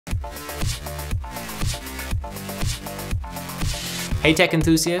Hey tech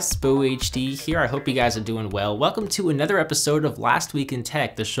enthusiasts, BoHD here. I hope you guys are doing well. Welcome to another episode of Last Week in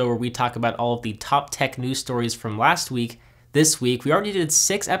Tech, the show where we talk about all of the top tech news stories from last week. This week, we already did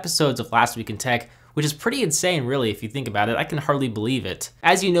 6 episodes of Last Week in Tech, which is pretty insane really if you think about it. I can hardly believe it.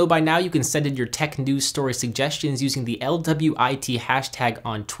 As you know by now, you can send in your tech news story suggestions using the LWIT hashtag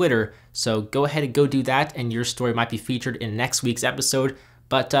on Twitter. So go ahead and go do that and your story might be featured in next week's episode.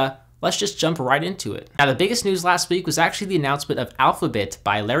 But let's just jump right into it. Now, the biggest news last week was actually the announcement of LWIT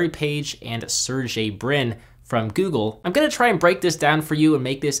by Larry Page and Sergey Brin from Google. I'm gonna try and break this down for you and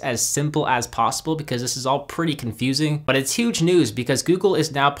make this as simple as possible because this is all pretty confusing, but it's huge news because Google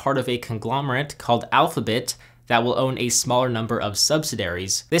is now part of a conglomerate called LWIT that will own a smaller number of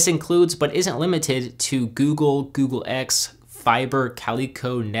subsidiaries. This includes, but isn't limited to Google, Google X, Fiber,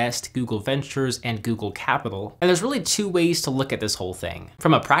 Calico, Nest, Google Ventures, and Google Capital. And there's really 2 ways to look at this whole thing.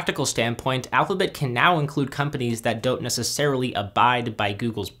 From a practical standpoint, LWIT can now include companies that don't necessarily abide by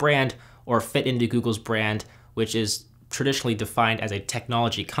Google's brand or fit into Google's brand, which is traditionally defined as a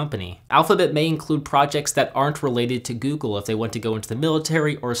technology company. LWIT may include projects that aren't related to Google. If they want to go into the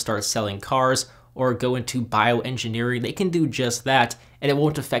military or start selling cars or go into bioengineering, they can do just that, and it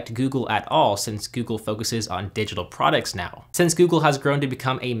won't affect Google at all since Google focuses on digital products now. Since Google has grown to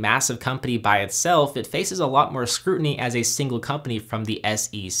become a massive company by itself, it faces a lot more scrutiny as a single company from the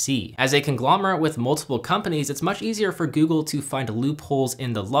SEC. As a conglomerate with multiple companies, it's much easier for Google to find loopholes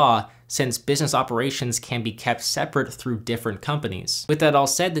in the law since business operations can be kept separate through different companies. With that all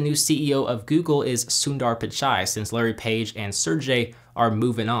said, the new CEO of Google is Sundar Pichai, since Larry Page and Sergey are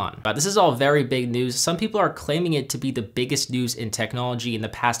moving on. But this is all very big news. Some people are claiming it to be the biggest news in technology in the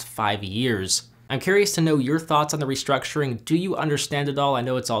past 5 years. I'm curious to know your thoughts on the restructuring. Do you understand it all? I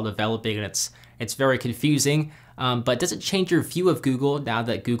know it's all developing and it's very confusing, but does it change your view of Google now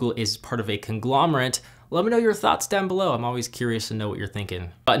that Google is part of a conglomerate? Let me know your thoughts down below. I'm always curious to know what you're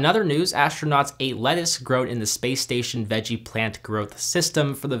thinking. But in other news, astronauts ate lettuce grown in the space station veggie plant growth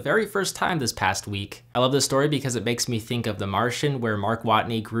system for the very first time this past week. I love this story because it makes me think of The Martian, where Mark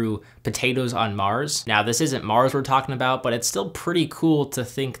Watney grew potatoes on Mars. Now, this isn't Mars we're talking about, but it's still pretty cool to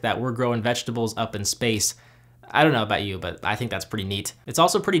think that we're growing vegetables up in space. I don't know about you, but I think that's pretty neat. It's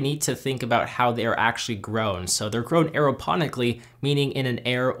also pretty neat to think about how they are actually grown. So they're grown aeroponically, meaning in an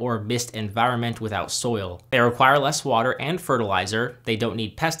air or mist environment without soil. They require less water and fertilizer. They don't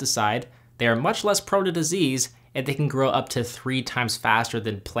need pesticide. They are much less prone to disease, and they can grow up to 3 times faster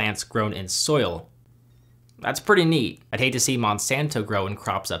than plants grown in soil. That's pretty neat. I'd hate to see Monsanto growing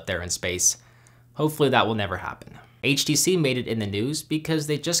crops up there in space. Hopefully that will never happen. HTC made it in the news because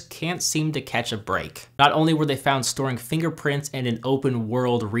they just can't seem to catch a break. Not only were they found storing fingerprints in an open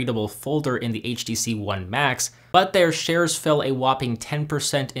world readable folder in the HTC One Max, but their shares fell a whopping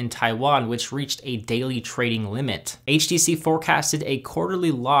 10% in Taiwan, which reached a daily trading limit. HTC forecasted a quarterly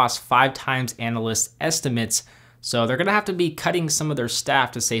loss 5 times analysts' estimates, so they're gonna have to be cutting some of their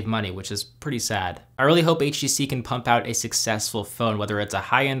staff to save money, which is pretty sad. I really hope HTC can pump out a successful phone, whether it's a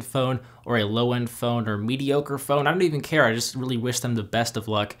high-end phone or a low-end phone or mediocre phone. I don't even care. I just really wish them the best of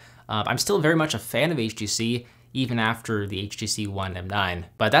luck. I'm still very much a fan of HTC, even after the HTC One M9.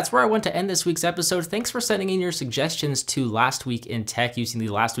 But that's where I want to end this week's episode. Thanks for sending in your suggestions to Last Week in Tech using the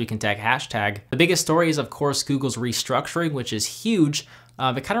Last Week in Tech hashtag. The biggest story is, of course, Google's restructuring, which is huge.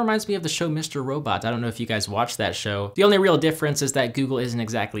 It kind of reminds me of the show Mr. Robot. I don't know if you guys watched that show. The only real difference is that Google isn't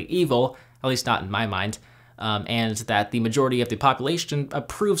exactly evil, at least not in my mind, and that the majority of the population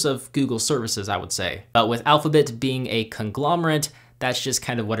approves of Google services, I would say. But with LWIT being a conglomerate, that's just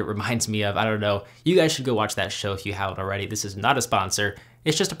kind of what it reminds me of. I don't know. You guys should go watch that show if you haven't already. This is not a sponsor.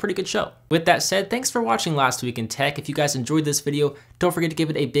 It's just a pretty good show. With that said, thanks for watching Last Week in Tech. If you guys enjoyed this video, don't forget to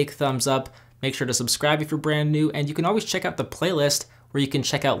give it a big thumbs up. Make sure to subscribe if you're brand new, and you can always check out the playlist where you can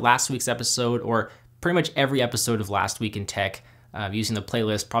check out last week's episode or pretty much every episode of Last Week in Tech using the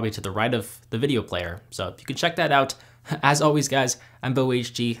playlist probably to the right of the video player. So you can check that out. As always, guys, I'm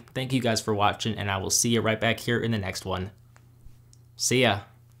BoHD. Thank you guys for watching, and I will see you right back here in the next one. See ya.